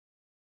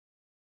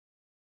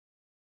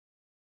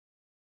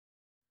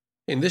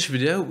In this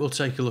video, we'll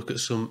take a look at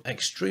some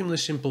extremely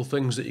simple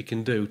things that you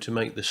can do to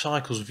make the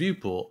Cycles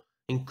viewport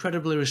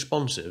incredibly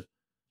responsive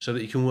so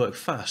that you can work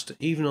fast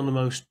even on the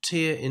most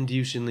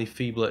tear-inducingly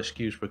feeble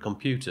excuse for a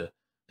computer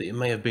that you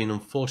may have been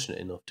unfortunate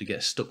enough to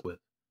get stuck with.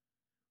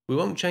 We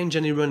won't change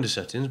any render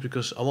settings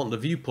because I want the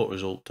viewport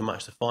result to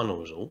match the final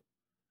result,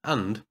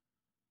 and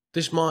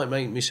this might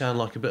make me sound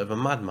like a bit of a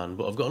madman,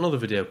 but I've got another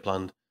video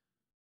planned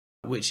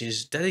which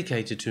is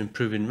dedicated to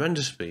improving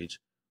render speeds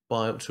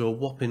by up to a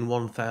whopping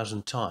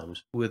 1000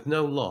 times with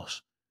no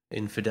loss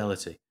in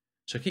fidelity.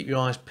 So keep your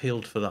eyes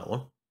peeled for that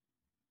one.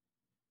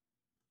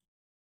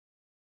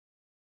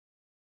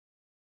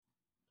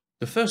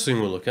 The first thing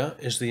we'll look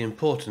at is the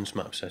importance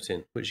map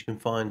setting, which you can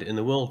find in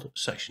the World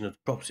section of the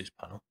Properties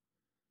panel.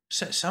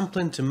 Set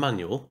sampling to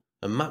manual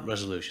and map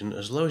resolution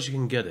as low as you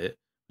can get it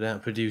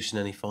without producing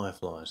any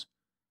fireflies.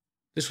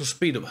 This will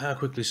speed up how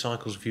quickly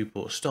Cycles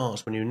viewport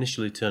starts when you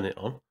initially turn it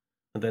on,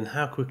 and then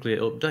how quickly it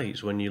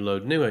updates when you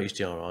load new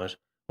HDRIs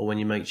or when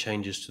you make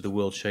changes to the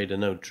World Shader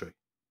node tree.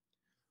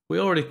 We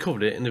already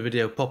covered it in the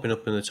video popping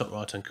up in the top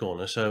right hand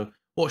corner, so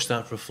watch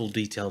that for a full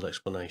detailed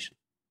explanation.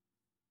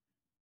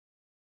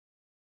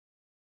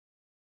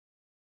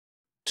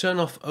 Turn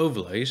off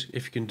overlays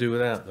if you can do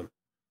without them.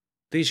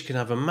 These can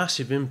have a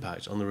massive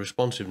impact on the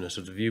responsiveness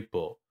of the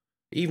viewport,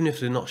 even if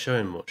they're not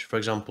showing much, for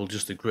example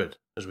just the grid,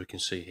 as we can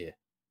see here.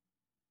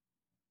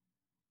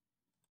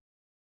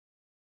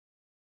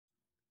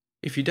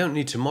 If you don't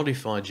need to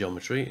modify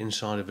geometry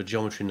inside of a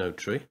geometry node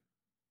tree,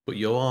 but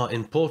you are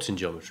importing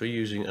geometry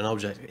using an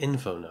object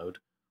info node,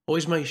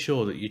 always make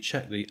sure that you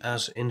check the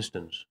As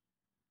Instance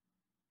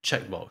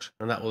checkbox,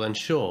 and that will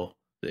ensure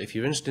that if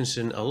you're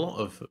instancing a lot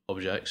of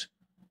objects,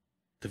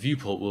 the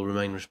viewport will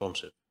remain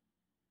responsive.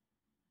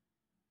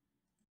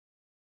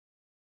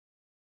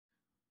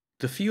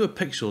 The fewer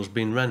pixels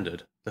being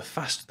rendered, the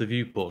faster the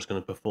viewport is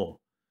going to perform.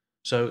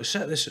 So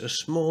set this as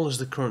small as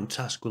the current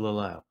task will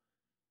allow.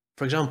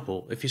 For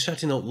example, if you're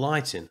setting up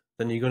lighting,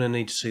 then you're going to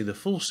need to see the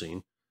full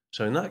scene,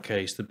 so in that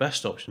case the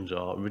best options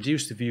are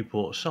reduce the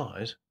viewport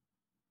size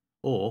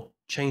or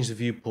change the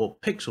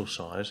viewport pixel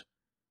size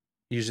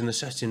using the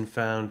setting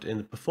found in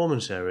the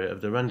performance area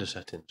of the render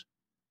settings.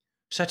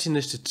 Setting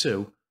this to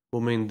 2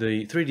 will mean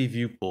the 3D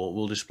viewport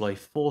will display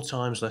 4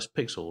 times less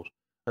pixels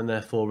and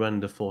therefore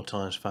render 4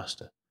 times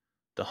faster.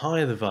 The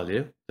higher the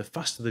value, the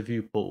faster the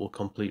viewport will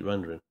complete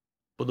rendering,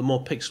 but the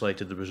more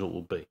pixelated the result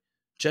will be.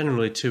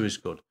 Generally 2 is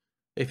good.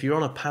 If you're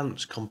on a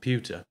pants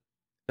computer,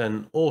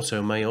 then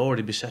Auto may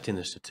already be setting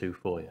this to 2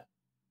 for you.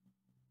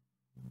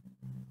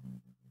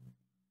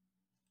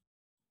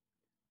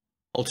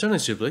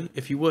 Alternatively,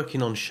 if you're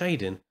working on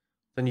shading,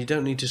 then you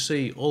don't need to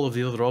see all of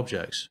the other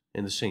objects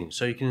in the scene,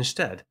 so you can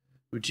instead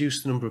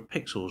reduce the number of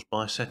pixels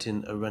by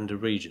setting a render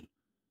region.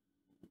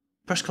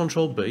 Press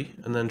Ctrl B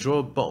and then draw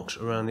a box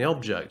around the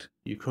object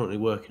you're currently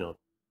working on,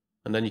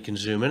 and then you can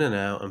zoom in and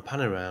out and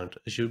pan around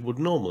as you would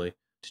normally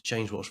to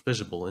change what's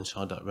visible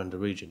inside that render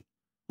region.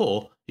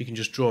 Or you can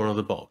just draw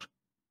another box.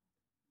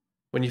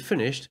 When you're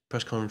finished,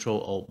 press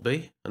Ctrl Alt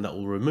B and that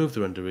will remove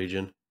the render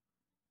region,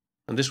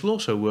 and this will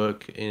also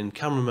work in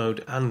camera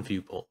mode and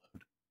viewport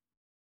mode.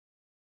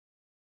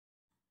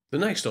 The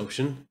next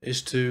option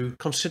is to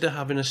consider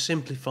having a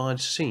simplified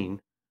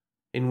scene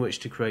in which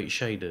to create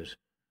shaders.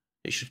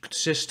 It should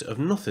consist of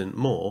nothing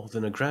more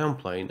than a ground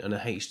plane and a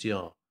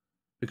HDR,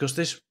 because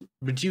this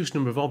reduced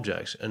number of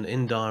objects and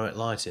indirect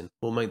lighting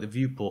will make the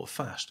viewport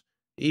fast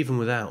even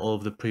without all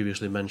of the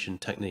previously mentioned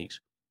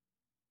techniques.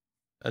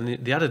 And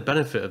the added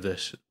benefit of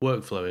this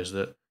workflow is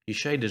that your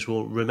shaders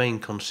will remain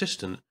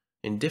consistent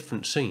in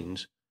different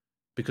scenes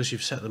because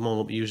you've set them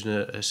all up using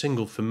a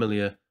single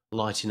familiar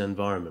lighting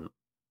environment.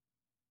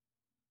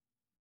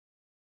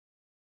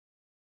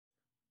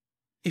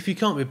 If you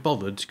can't be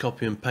bothered to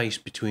copy and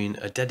paste between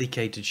a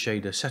dedicated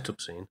shader setup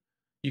scene,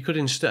 you could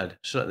instead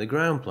select the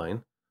ground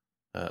plane,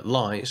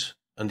 lights,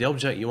 and the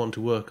object you want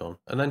to work on,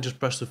 and then just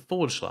press the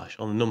 /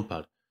 on the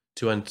numpad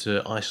to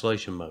enter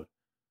isolation mode.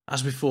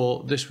 As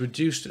before, this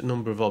reduced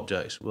number of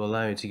objects will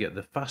allow you to get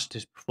the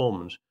fastest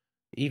performance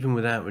even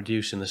without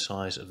reducing the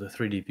size of the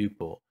 3D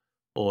viewport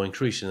or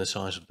increasing the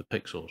size of the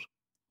pixels.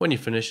 When you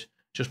finish,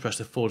 just press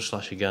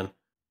the / again,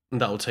 and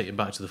that will take you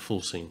back to the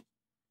full scene.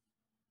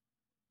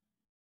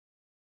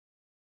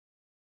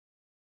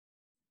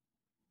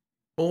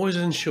 Always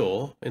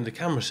ensure in the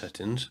camera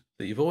settings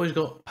that you've always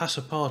got pass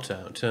apart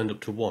out turned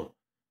up to 1,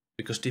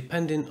 because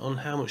depending on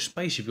how much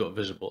space you've got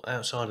visible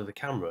outside of the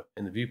camera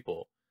in the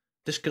viewport,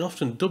 this can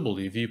often double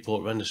your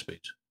viewport render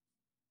speeds.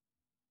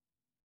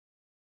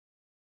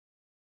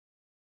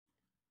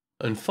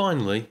 And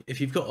finally, if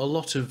you've got a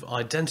lot of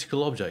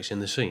identical objects in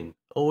the scene,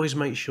 always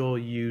make sure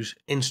you use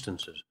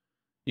instances.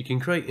 You can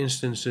create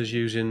instances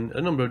using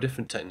a number of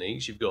different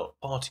techniques. You've got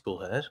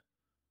particle hairs,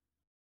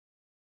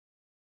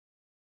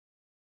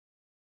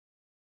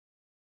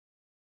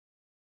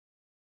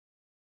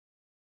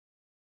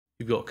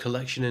 you've got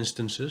collection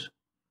instances,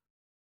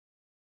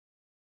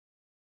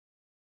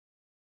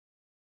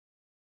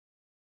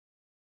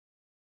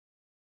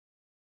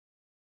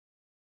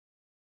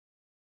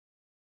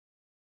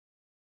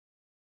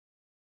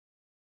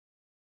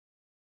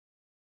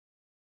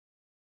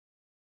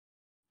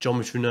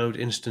 geometry node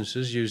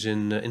instances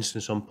using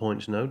instance on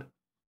points node.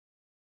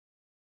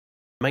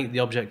 Make the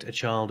object a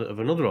child of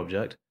another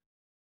object.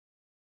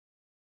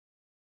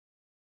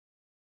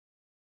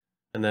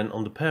 And then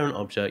on the parent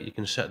object, you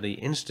can set the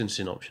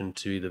instancing option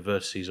to either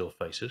vertices or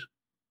faces.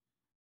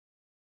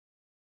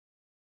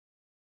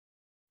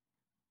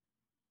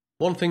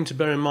 One thing to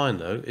bear in mind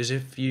though is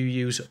if you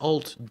use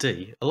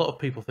Alt-D, a lot of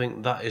people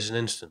think that is an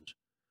instance.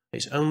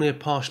 It's only a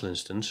partial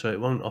instance, so it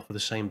won't offer the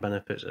same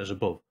benefits as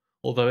above,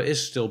 although it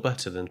is still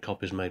better than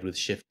copies made with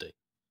Shift-D.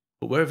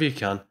 But wherever you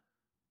can,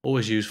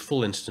 always use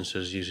full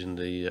instances using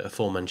the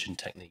aforementioned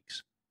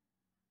techniques.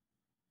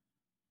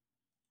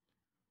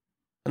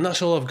 And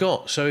that's all I've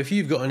got, so if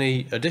you've got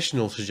any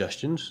additional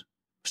suggestions,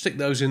 stick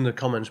those in the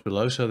comments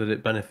below so that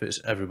it benefits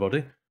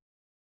everybody.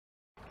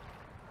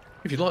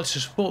 If you'd like to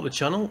support the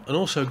channel and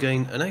also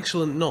gain an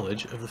excellent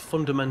knowledge of the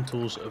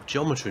fundamentals of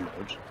geometry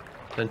nodes,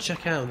 then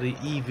check out the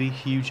EV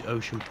Huge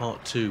Ocean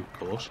Part 2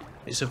 course.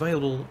 It's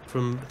available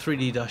from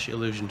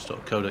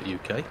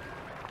 3d-illusions.co.uk.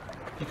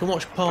 You can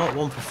watch Part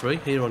 1 for free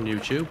here on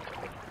YouTube.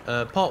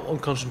 Part 1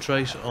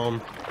 concentrates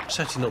on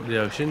setting up the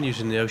ocean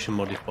using the ocean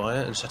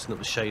modifier and setting up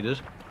the shaders,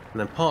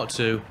 and then Part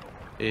 2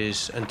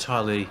 is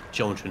entirely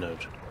geometry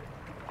nodes.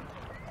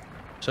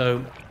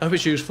 So, I hope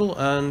it's useful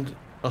and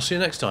I'll see you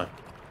next time.